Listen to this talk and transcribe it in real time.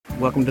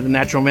Welcome to the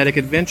Natural Medic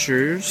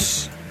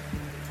Adventures.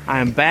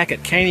 I am back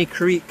at Caney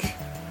Creek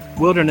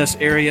Wilderness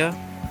area,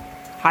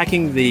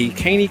 hiking the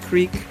Caney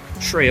Creek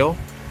Trail.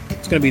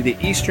 It's going to be the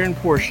eastern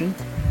portion.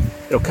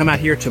 It'll come out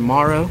here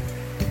tomorrow.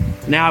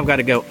 Now I've got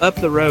to go up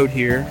the road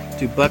here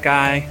to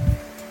Buckeye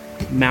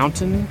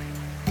Mountain,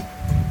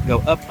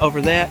 go up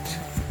over that,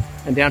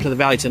 and down to the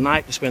valley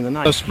tonight to spend the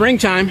night. So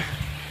springtime,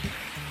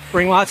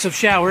 bring lots of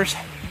showers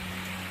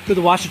to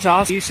the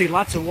Ouachitas. You see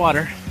lots of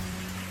water,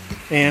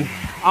 and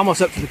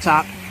almost up to the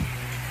top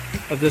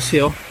of this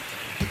hill.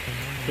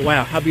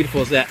 Wow, how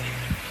beautiful is that?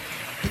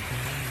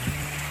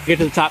 Get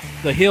to the top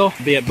of the hill,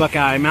 be at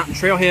Buckeye Mountain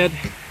Trailhead,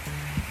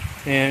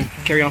 and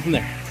carry on from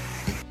there.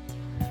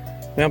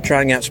 Now I'm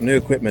trying out some new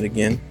equipment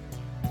again.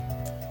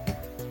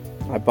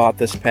 I bought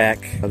this pack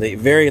the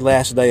very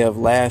last day of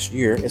last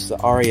year. It's the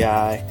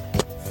REI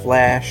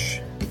Flash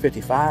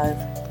 55.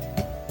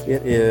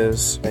 It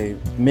is a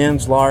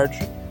men's large.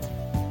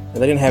 Now,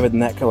 they didn't have it in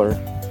that color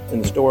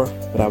in the store,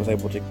 but I was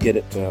able to get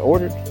it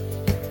ordered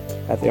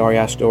at the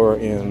REI store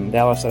in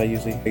Dallas that I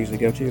usually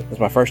go to. It's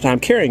my first time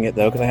carrying it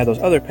though, because I had those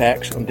other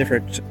packs on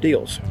different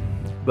deals.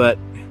 But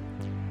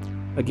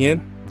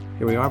again,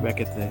 here we are back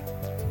at the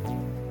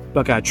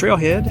Buckeye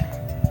Trailhead,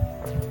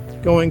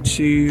 going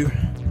to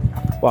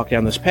walk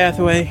down this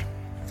pathway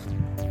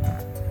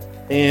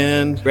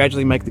and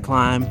gradually make the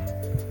climb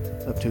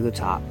up to the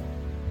top.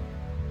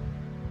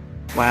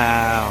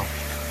 Wow.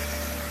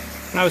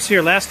 When I was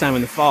here last time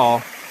in the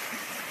fall,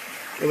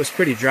 it was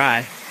pretty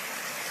dry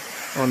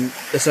on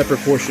this upper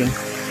portion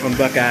on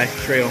Buckeye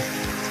Trail.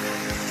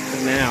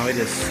 But now it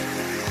is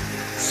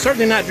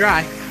certainly not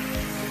dry.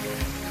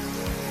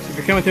 If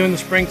you're coming through in the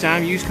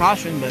springtime, use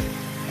caution, but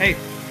hey,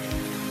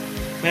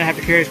 may not have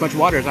to carry as much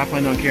water as I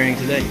planned on carrying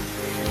today.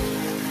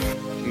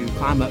 You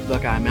climb up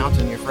Buckeye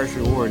Mountain, your first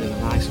reward is a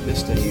nice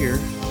vista here,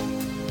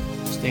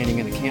 standing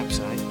in a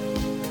campsite.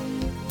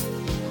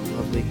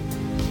 Lovely.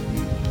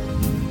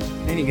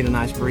 And you get a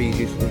nice breeze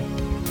usually.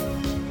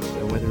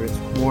 So whether it's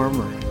warm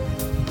or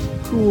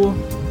cool,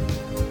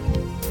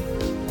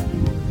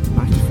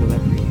 nice to feel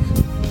that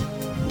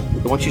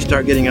breeze. But once you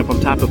start getting up on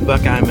top of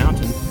Buckeye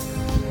Mountain,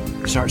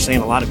 you start seeing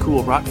a lot of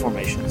cool rock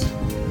formations.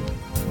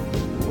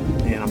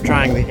 And I'm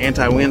trying the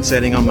anti-wind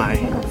setting on my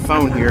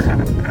phone here,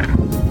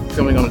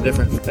 filming on a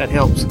different, that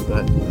helps,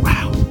 but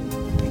wow,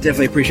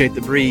 definitely appreciate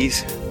the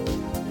breeze.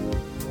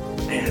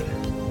 And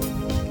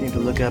getting to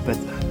look up at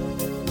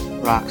the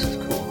rocks is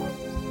cool.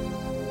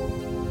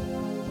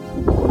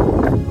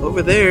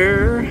 Over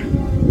there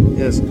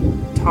is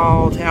a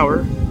tall tower,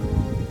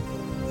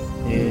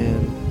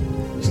 and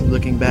just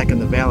looking back in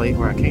the valley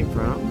where I came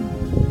from.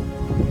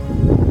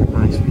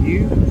 Nice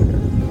view.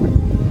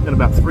 Got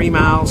about 3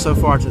 miles so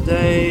far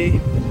today.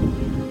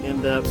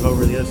 End up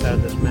over the other side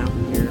of this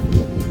mountain here,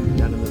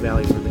 down in the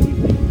valley for the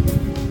evening.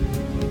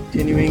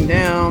 Continuing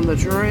down the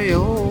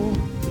trail.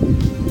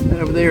 And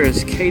over there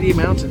is Katy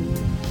Mountain.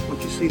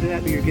 Once you see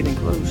that, you're getting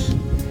close.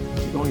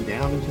 You're going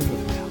down into the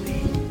valley,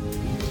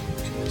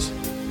 which is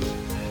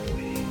that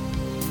way.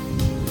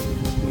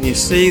 When you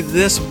see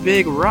this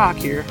big rock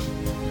here,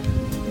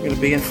 you're going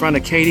to be in front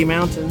of Katy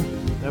Mountain.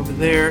 Over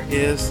there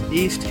is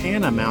East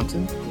Hannah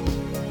Mountain.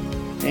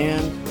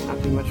 And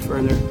not too much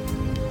further,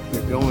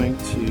 you're going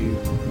to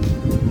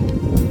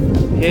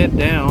head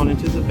down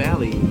into the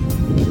valley.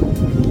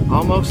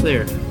 Almost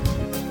there.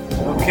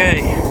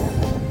 Okay.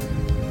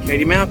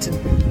 Katy Mountain,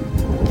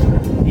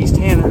 East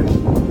Hannah.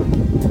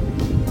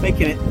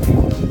 Making it.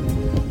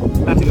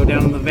 About to go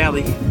down in the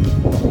valley.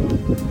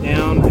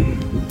 Down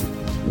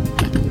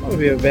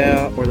probably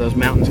about where those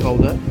mountains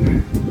hold up.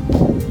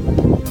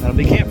 That'll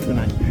be camp for the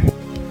night.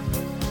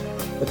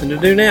 Nothing to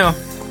do now.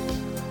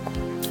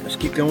 Let's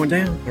keep going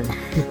down.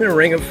 In a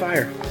ring of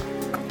fire.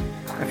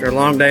 After a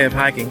long day of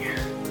hiking.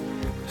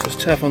 This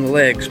is tough on the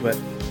legs, but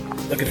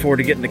looking forward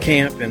to getting to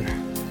camp and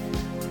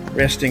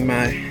resting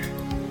my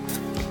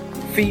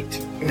feet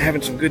and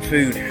having some good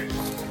food.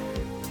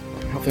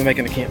 Hopefully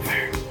making a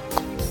campfire.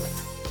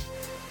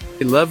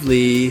 A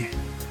lovely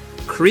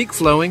creek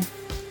flowing.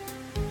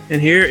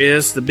 And here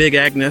is the Big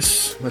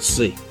Agnes. Let's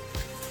see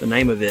the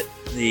name of it.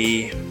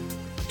 The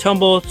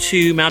Tumble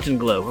to Mountain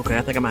Glow. Okay,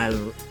 I think I might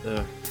have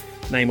the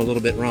name a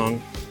little bit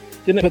wrong.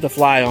 Didn't put the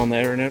fly on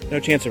there. No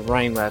chance of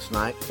rain last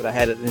night, but I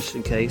had it just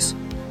in case.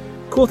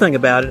 Cool thing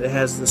about it, it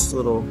has this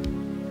little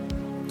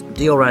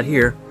deal right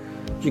here.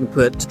 You can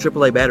put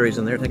AAA batteries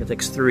in there. I think it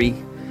takes 3.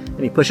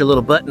 And you push a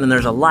little button and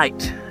there's a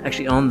light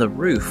actually on the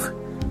roof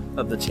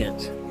of the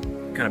tent.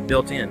 Kind of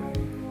built in.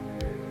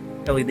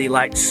 LED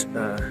lights.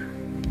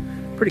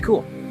 Pretty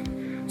cool.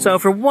 So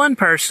for one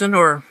person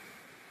or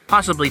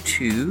possibly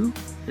 2,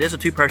 it is a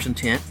 2-person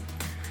tent.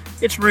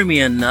 It's roomy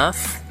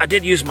enough. I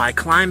did use my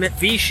Climate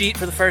V-sheet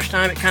for the first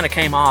time. It kind of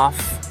came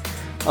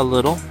off a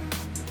little,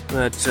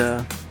 but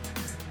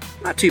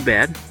not too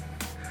bad.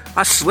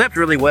 I slept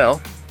really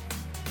well.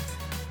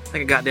 I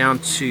think I got down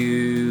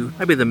to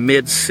maybe the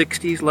mid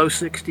 60s, low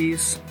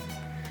 60s.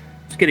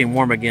 It's getting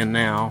warm again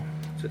now,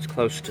 so it's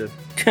close to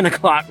 10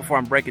 o'clock before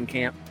I'm breaking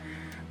camp.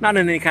 Not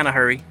in any kind of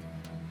hurry.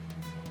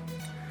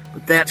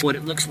 But that's what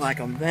it looks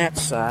like on that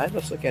side.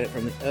 Let's look at it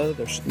from the other.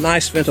 There's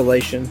nice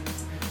ventilation.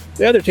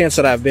 The other tents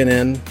that I've been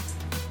in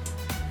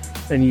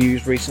and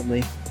used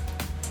recently,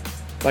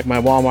 like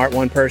my Walmart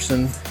one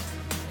person,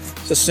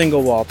 it's a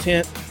single wall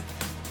tent.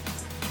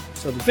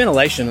 So the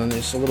ventilation on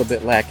this is a little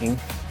bit lacking.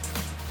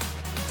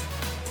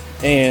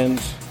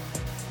 And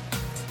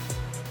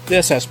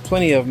this has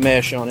plenty of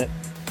mesh on it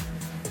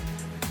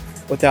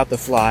without the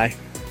fly,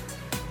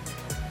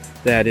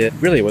 that it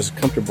really was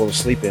comfortable to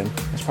sleep in.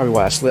 That's probably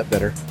why I slept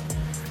better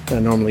than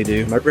I normally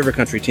do. My River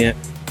Country tent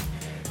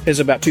is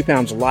about 2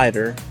 pounds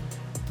lighter,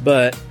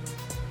 but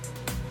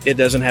it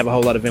doesn't have a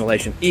whole lot of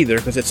ventilation either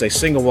because it's a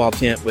single wall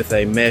tent with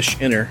a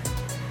mesh inner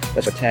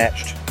that's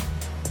attached,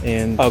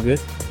 and all good.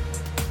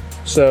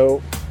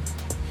 So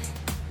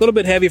a little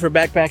bit heavy for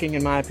backpacking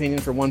in my opinion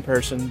for one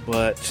person,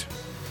 but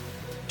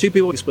 2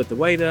 people can split the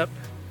weight up,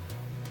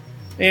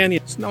 and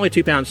it's only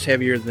 2 pounds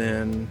heavier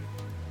than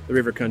the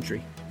River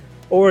Country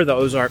or the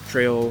Ozark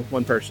Trail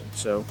one person.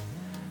 So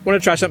I wanted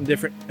to try something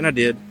different, and I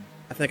did.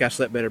 I think I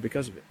slept better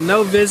because of it.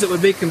 No visit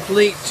would be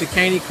complete to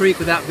Caney Creek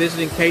without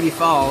visiting Katy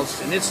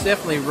Falls, and it's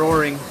definitely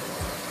roaring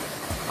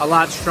a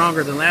lot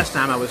stronger than last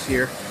time I was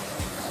here.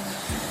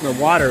 The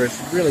water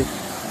is really,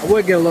 I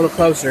would get a little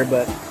closer,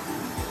 but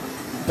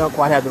don't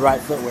quite have the right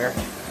footwear.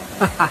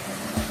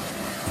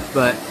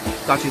 But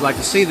thought you'd like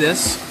to see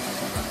this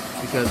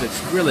because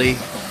it's really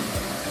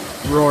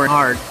roaring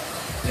hard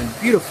and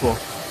beautiful.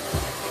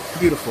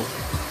 Beautiful.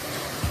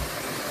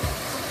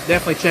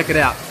 Definitely check it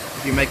out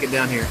if you make it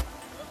down here.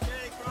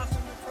 Okay,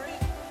 crossing the creek.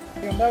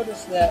 You'll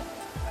notice that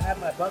I have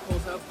my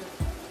buckles open.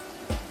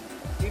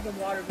 Even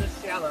water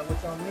this shallow,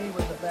 which on me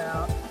was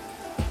about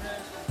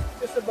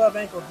just above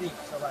ankle deep,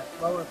 so like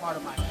lower part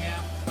of my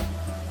calf.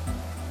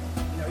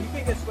 You know, you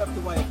can get swept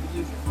away if you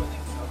use your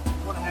footing, so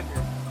you want to have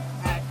your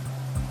pack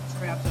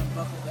straps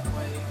unbuckled that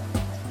way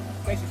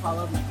in case you fall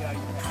over and get out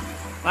of your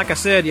pack. Like I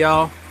said,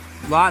 y'all,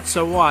 lots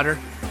of water.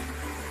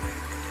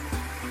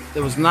 It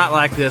was not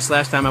like this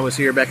last time I was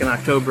here back in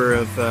October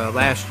of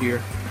last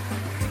year.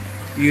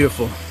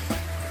 Beautiful.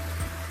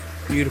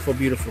 Beautiful,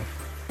 beautiful.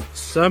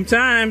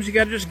 Sometimes you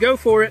gotta just go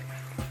for it.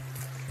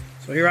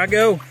 So here I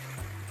go.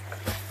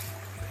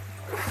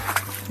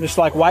 Just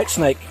like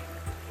Whitesnake.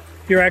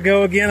 Here I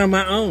go again on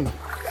my own.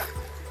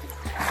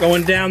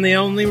 Going down the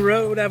only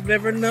road I've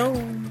ever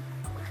known.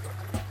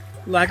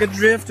 Like a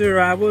drifter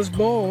I was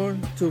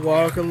born to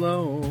walk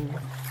alone.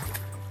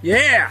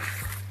 Yeah!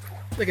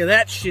 Look at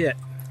that shit.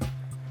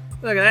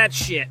 Look at that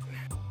shit.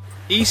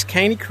 East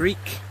Caney Creek.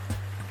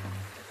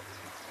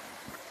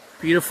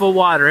 Beautiful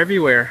water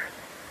everywhere.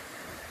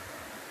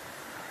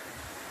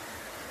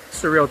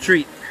 It's a real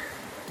treat.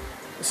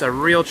 It's a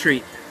real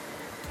treat.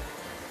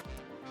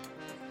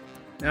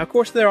 Now, of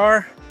course, there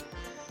are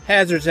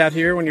hazards out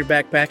here when you're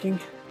backpacking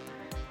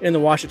in the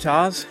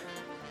Ouachitas.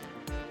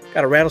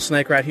 Got a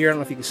rattlesnake right here. I don't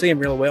know if you can see him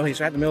real well. He's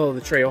right in the middle of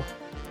the trail.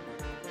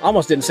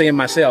 Almost didn't see him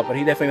myself, but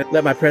he definitely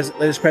let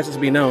his presence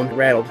be known.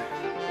 Rattled.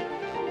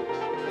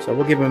 So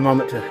we'll give him a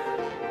moment to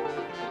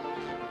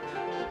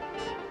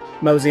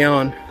mosey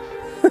on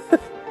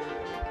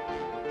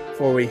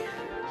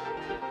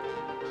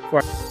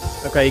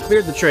okay, he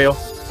cleared the trail.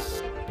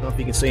 I don't know if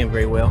you can see him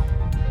very well.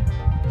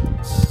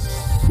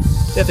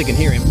 Definitely can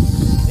hear him.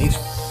 He's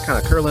kind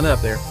of curling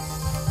up there.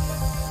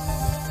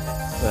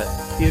 But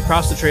he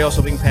crossed the trail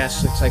so we can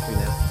pass safely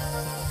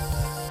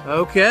now.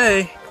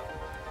 Okay.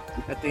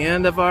 At the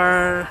end of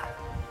our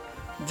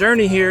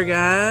journey here,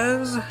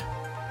 guys. You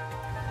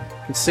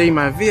can see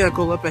my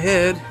vehicle up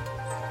ahead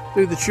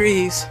through the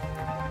trees.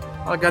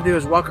 All I gotta do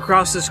is walk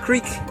across this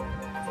creek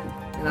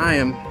and I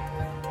am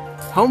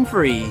home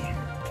free.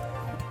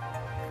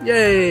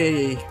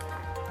 Yay!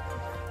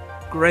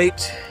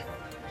 Great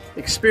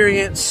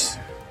experience.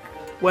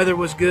 Weather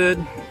was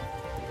good.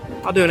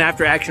 I'll do an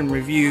after action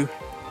review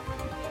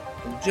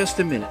in just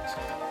a minute.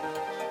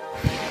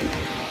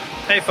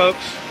 Hey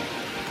folks,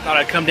 thought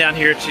I'd come down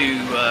here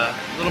to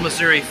Little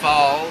Missouri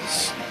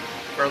Falls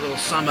for a little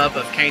sum up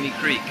of Caney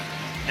Creek.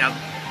 Now,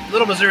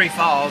 Little Missouri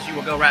Falls, you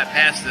will go right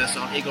past this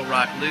on Eagle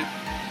Rock Loop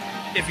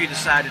if you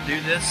decide to do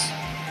this.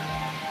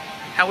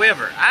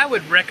 However, I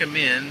would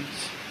recommend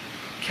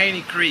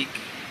Caney Creek,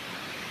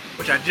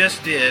 which I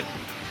just did,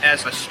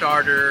 as a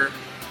starter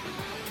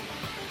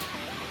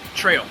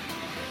trail,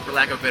 for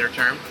lack of a better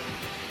term.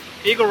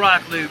 Eagle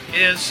Rock Loop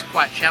is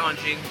quite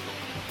challenging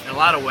in a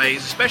lot of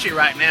ways, especially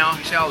right now.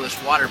 You see all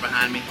this water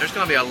behind me. There's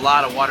going to be a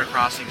lot of water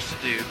crossings to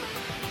do.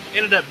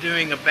 Ended up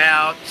doing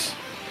about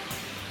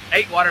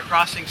 8 water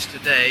crossings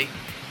today,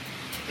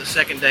 the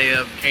second day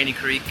of Caney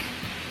Creek.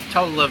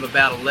 Total of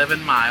about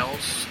 11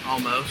 miles,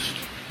 almost.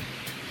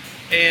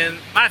 And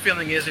my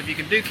feeling is if you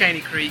can do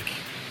Caney Creek,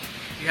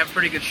 you have a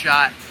pretty good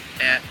shot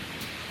at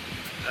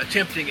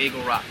attempting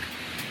Eagle Rock.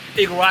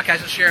 Eagle Rock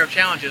has a share of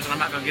challenges, and I'm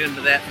not going to get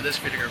into that for this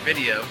particular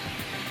video.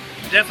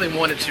 Definitely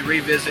wanted to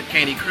revisit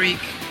Caney Creek,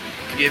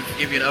 give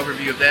you an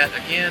overview of that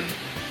again.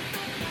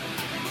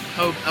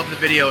 Hope the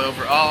video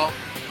overall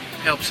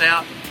helps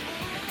out.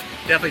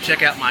 Definitely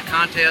check out my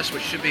contest,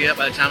 which should be up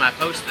by the time I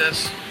post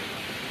this.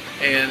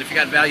 And if you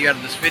got value out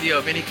of this video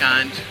of any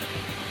kind,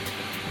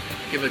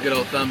 give it a good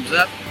old thumbs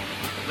up,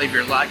 leave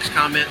your likes,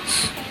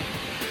 comments,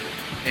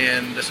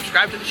 and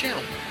subscribe to the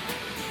channel.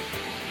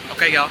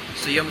 Okay, y'all.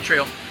 See you on the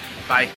trail. Bye.